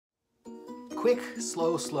Quick,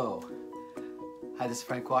 slow, slow. Hi, this is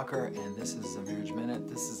Frank Walker, and this is a Marriage Minute.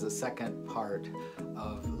 This is the second part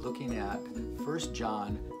of looking at 1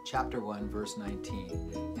 John chapter 1, verse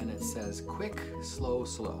 19. And it says, quick, slow,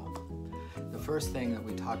 slow. The first thing that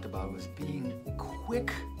we talked about was being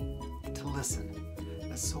quick to listen.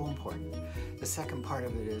 That's so important. The second part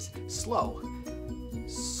of it is slow.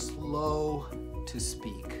 Slow to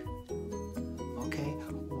speak. Okay?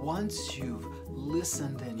 Once you've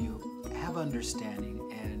listened and you have understanding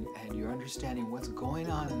and you're understanding what's going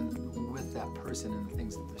on with that person and the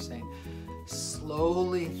things that they're saying,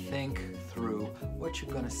 slowly think through what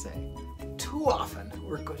you're going to say. Too often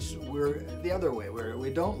we're the other way, where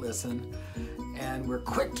we don't listen and we're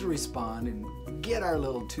quick to respond and get our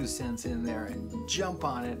little 2 cents in there and jump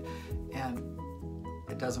on it, and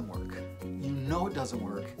it doesn't work. You know it doesn't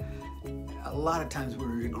work. A lot of times we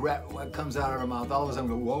regret what comes out of our mouth. All of a sudden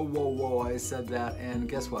we go, whoa, whoa, whoa, I said that. And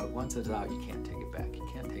guess what? Once it's out, you can't take it back. You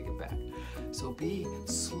can't take it back. So be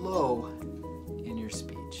slow in your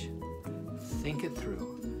speech. Think it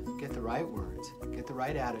through. Get the right words. Get the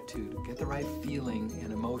right attitude. Get the right feeling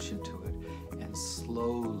and emotion to it. And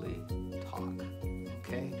slowly talk.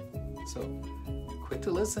 Okay? So, quick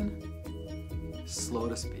to listen, slow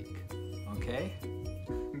to speak. Okay?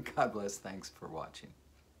 God bless. Thanks for watching.